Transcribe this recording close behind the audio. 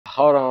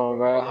Hold on,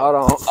 bro. Hold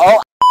on.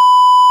 Oh.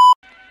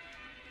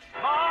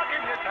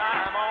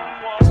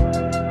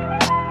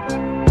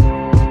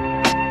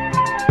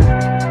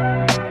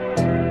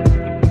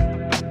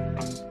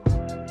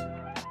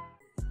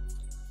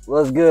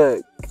 What's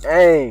good?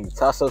 Dang,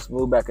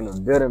 TySoSmoove back in the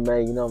building,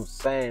 man. You know what I'm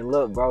saying?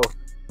 Look, bro.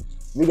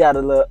 We got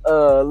a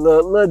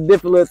little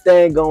different little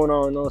thing going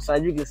on, you know what I'm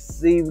saying? You can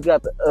see we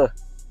got the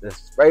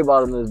spray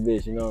bottle in this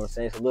bitch, you know what I'm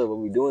saying? So look, what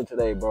we doing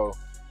today, bro.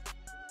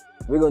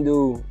 We're gonna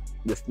do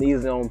the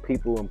sneezing on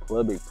people in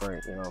public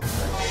prank, you know what I'm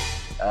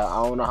saying?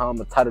 I don't know how I'm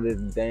gonna title this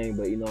thing,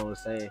 but you know what I'm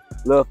saying?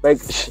 Little fake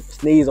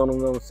sneeze on them,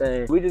 you know what I'm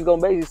saying? We just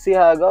gonna basically see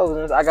how it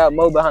goes. I got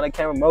Mo behind the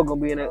camera, Mo gonna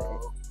be in it.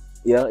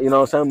 Yeah, you know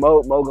what I'm saying?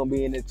 Mo gonna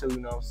be in it too, you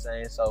know what I'm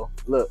saying? So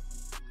look.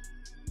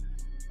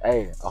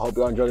 Hey, I hope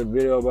y'all enjoyed the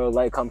video, bro.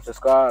 Like, comment,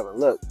 subscribe, and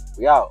look,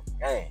 we out.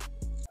 Gang.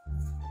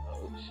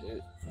 Oh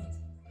shit.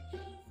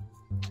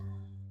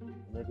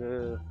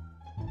 Nigga,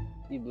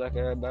 these black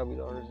ass Barbie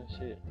daughters and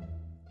shit.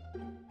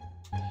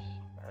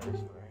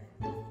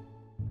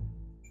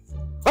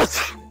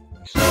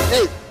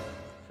 Hey!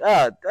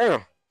 God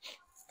damn.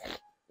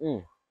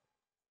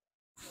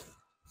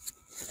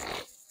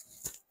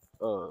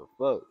 Oh,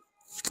 fuck.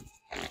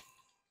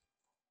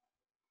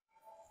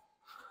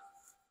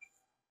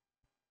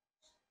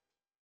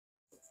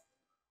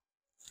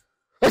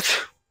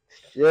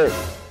 Shit.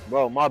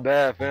 Bro, my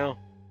bad, fam.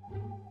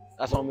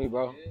 That's on me,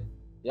 bro.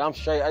 Yeah, I'm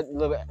straight.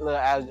 Little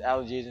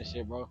allergies and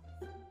shit, bro.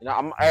 You know,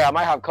 I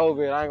might have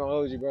COVID. I ain't gonna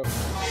hold you, bro.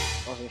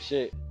 On some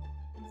shit.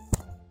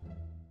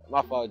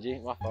 My fault, G.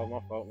 My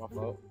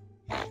fault.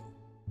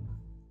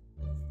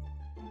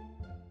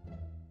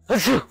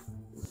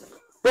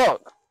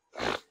 Fuck.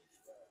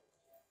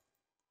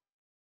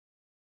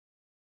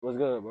 What's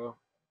good, bro?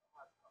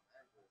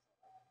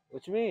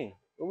 What you mean?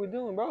 What we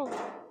doing, bro?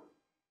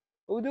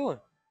 What we doing?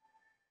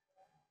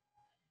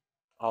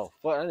 Oh,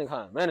 fuck. That nigga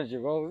kind of manager,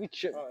 bro. We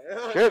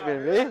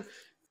tripping, man.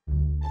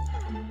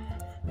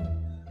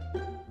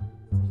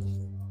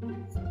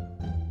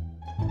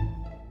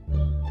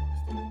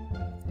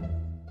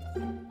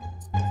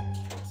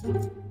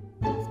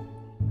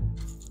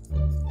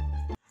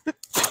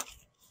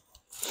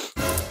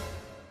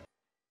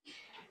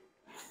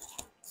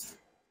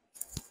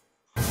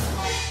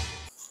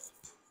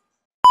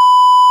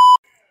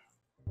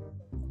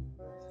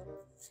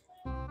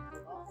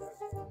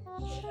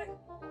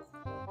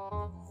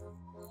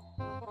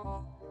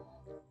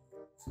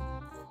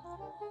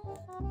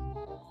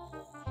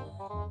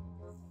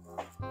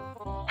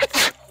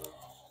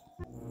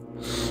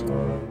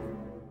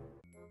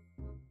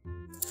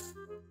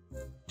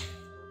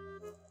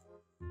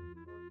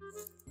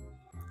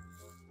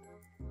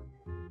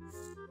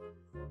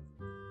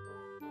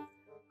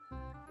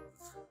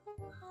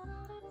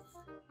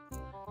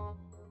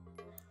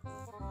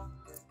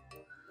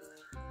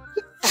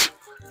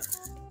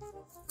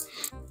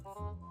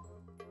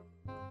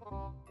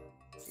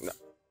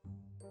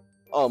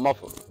 Oh, my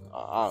fault.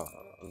 I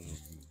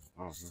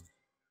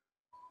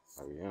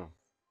am.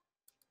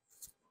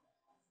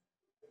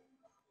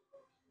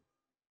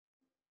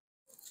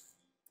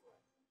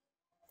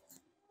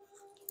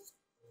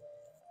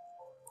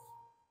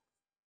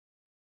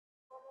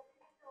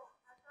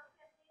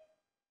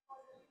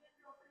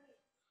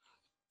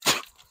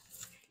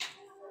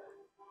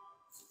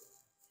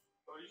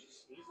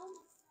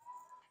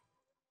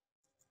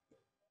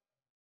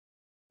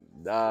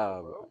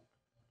 Nah, bro.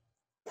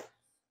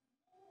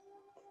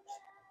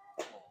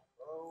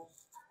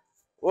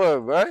 What,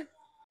 bro?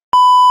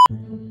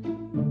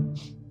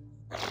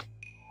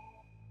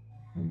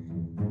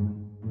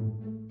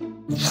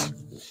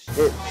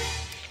 Shit.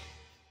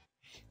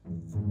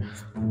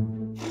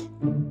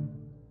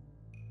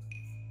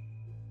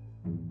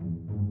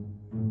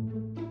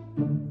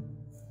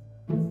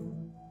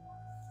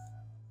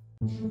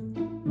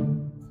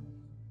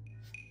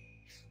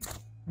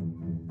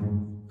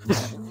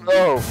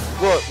 Oh,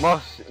 fuck.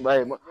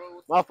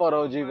 My fault,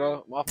 OG,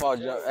 bro. My fault,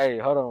 Joe. Hey,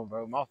 hold on,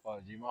 bro. My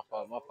fault, G. My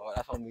fault.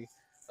 That's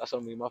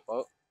on me. My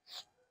fault.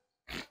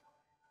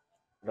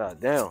 God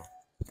damn.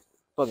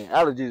 Fucking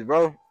allergies,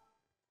 bro.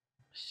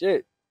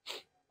 Shit.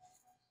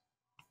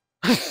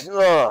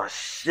 Oh,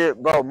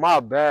 shit, bro. My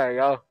bad,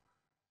 y'all.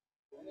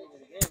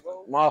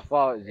 My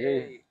fault,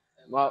 G.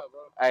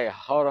 Hey,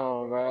 hold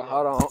on, bro.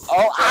 Hold on.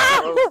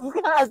 Oh,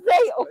 God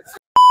damn.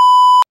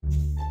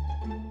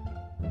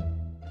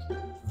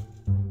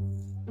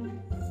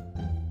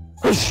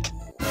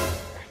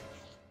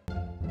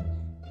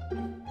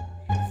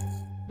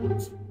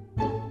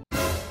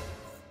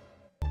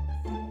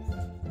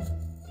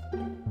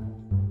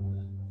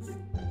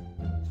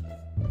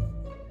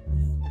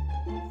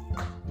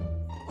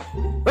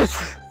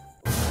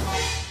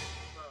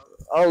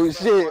 Oh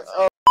shit.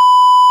 Oh.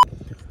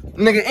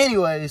 Nigga,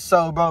 anyways,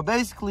 so bro,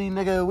 basically,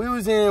 nigga, we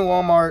was in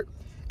Walmart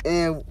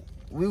and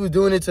we was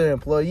doing it to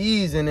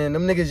employees, and then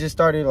them niggas just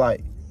started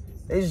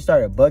they just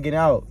started bugging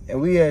out, and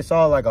we had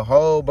saw like a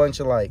whole bunch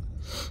of I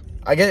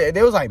guess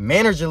they was like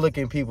manager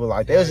looking people,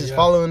 they was just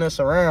following us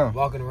around,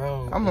 walking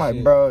around. I'm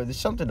like, bro, this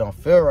something don't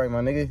feel right,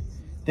 my nigga.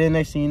 Then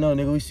next thing you know,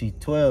 nigga, we see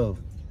 12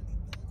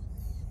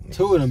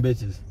 Two of them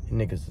bitches.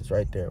 Niggas is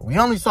right there. We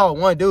only saw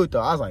one dude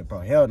though. I was like,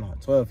 bro, hell no,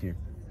 12 here.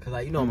 Cause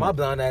like, you know, my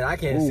blind eye, I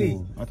can't see.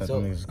 I thought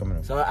them niggas was coming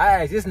up. So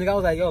I asked this nigga, I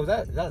was like, yo, is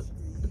that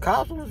the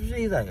cops on the shit?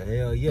 He's like,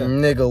 hell yeah.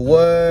 Nigga,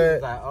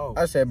 what? Like, oh,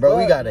 I said, bro,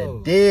 we got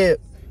a dip.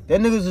 That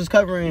niggas was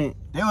covering,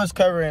 I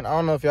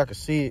don't know if y'all could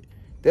see it.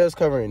 They was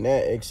covering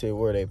that exit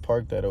where they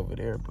parked at over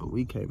there, but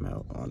we came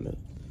out on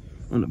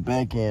the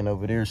back end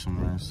over there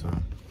somewhere, so.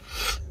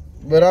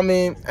 But I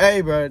mean,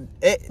 hey, bro,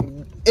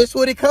 it's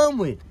what it come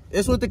with.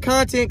 It's what the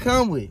content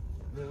come with.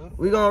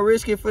 We gonna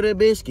risk it for the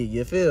biscuit,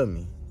 you feel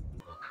me?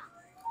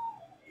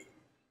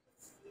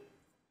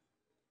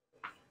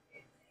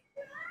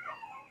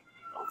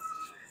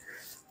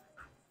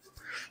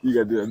 You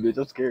gotta do that, bitch.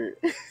 I'm scared.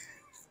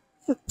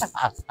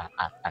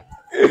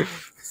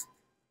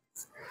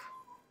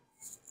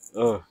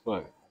 Oh,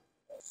 fuck.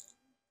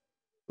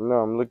 No,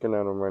 I'm looking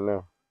at them right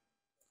now.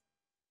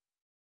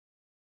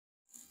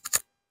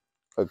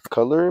 A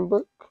coloring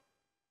book?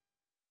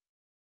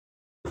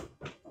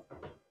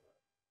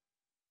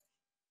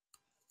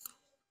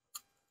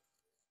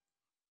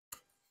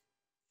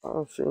 I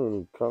don't see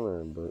any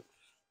coloring books.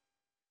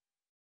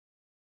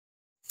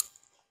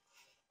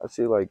 I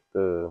see like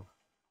the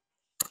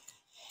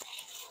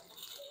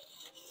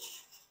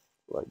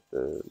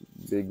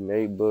Big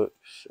Nate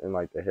books and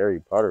like the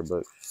Harry Potter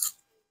books.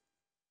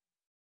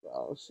 I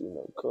don't see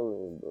no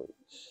coloring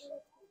books.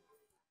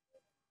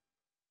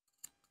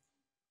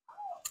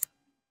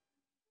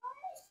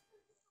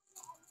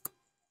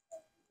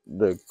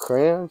 The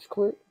crayons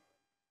quit?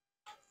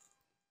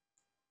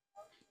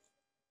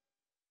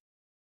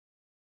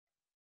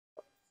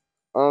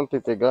 I don't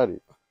think they got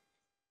it.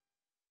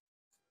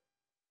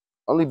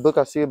 Only book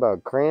I see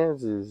about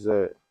crayons is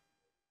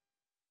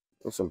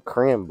it's some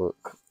crayon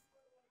book.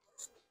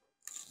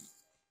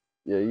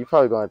 Yeah, you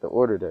probably gonna have to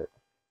order that.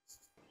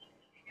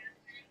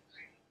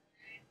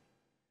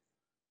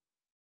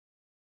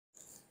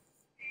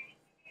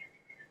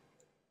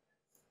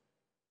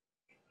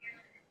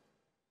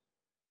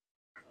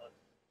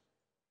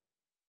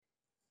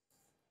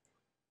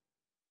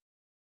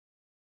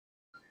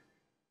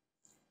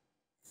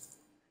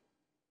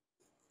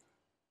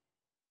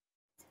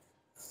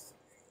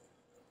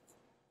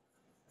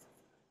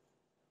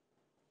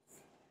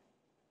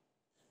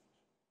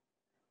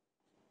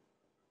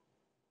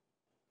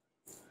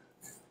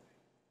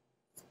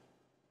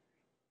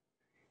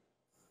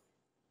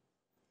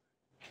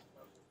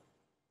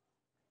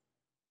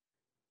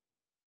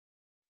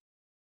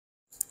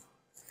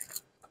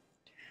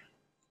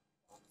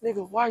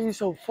 Nigga, why are you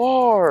so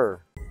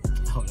far?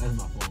 Oh, that's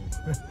my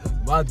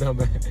phone. My dumb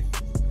ass.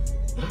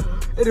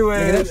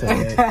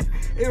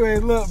 Anyway,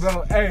 look,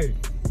 bro. Hey,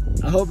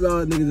 I hope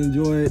y'all niggas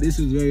enjoy it. This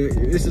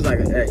is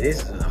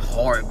a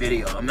hard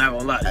video. I'm not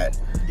gonna lie.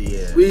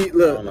 Yeah. We I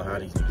don't know how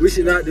we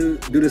should not do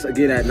this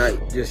again at night.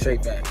 Just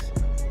straight facts.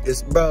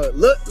 It's bro.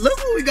 Look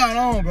what we got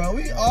on, bro.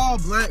 We all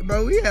black,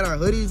 bro. We had our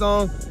hoodies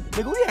on.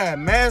 Nigga, we had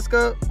masks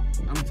up.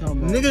 I'm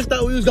talking about. Niggas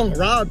thought we was gonna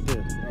rob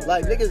them.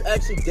 Like niggas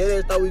actually dead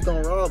ass thought we was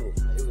gonna rob them.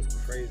 It was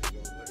crazy,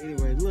 bro. But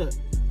anyway, look.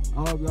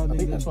 I hope y'all niggas. I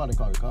think that's why they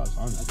call the cops.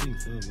 Honestly. I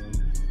think so, bro.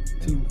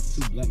 Two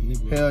black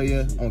niggas. Hell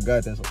yeah. Oh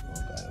God, that's okay.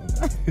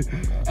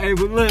 Hey,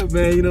 but look,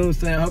 man, you know what I'm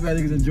saying? I hope y'all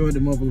niggas enjoyed the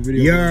motherfucking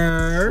video.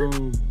 Yeah.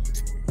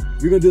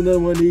 We're gonna do another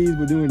one of these.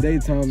 We're doing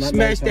daytime, not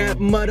Smash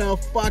nighttime. that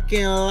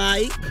motherfucking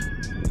like.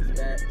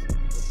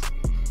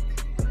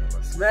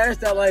 Smash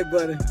that like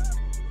button.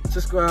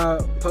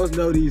 Subscribe. Post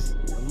notice.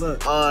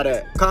 Look. All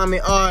that.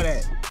 Comment all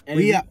that. And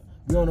we on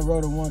the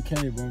road to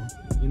 1K, bro.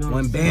 You know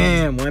one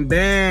band.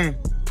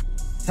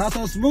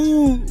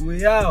 TySoSmoove.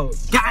 We out.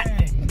 Got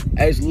it.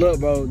 Hey, look,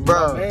 bro.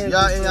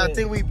 Y'all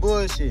think we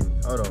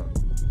bullshitting. Hold on.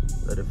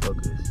 Let it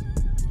focus.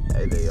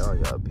 Hey,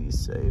 y'all be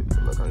safe.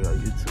 Look on y'all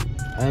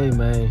YouTube. Hey,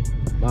 man.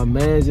 My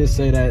man just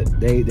say that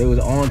they was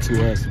on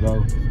to us,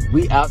 bro.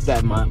 We out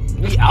that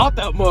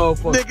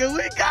motherfucker. Nigga,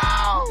 we go.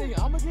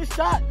 I'm gonna get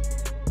shot.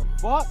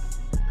 Fuck.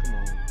 Come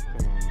on,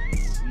 man.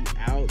 We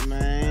out,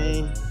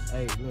 man.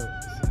 Hey, look.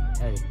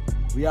 Hey,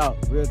 we out.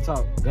 Real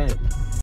talk. Gang.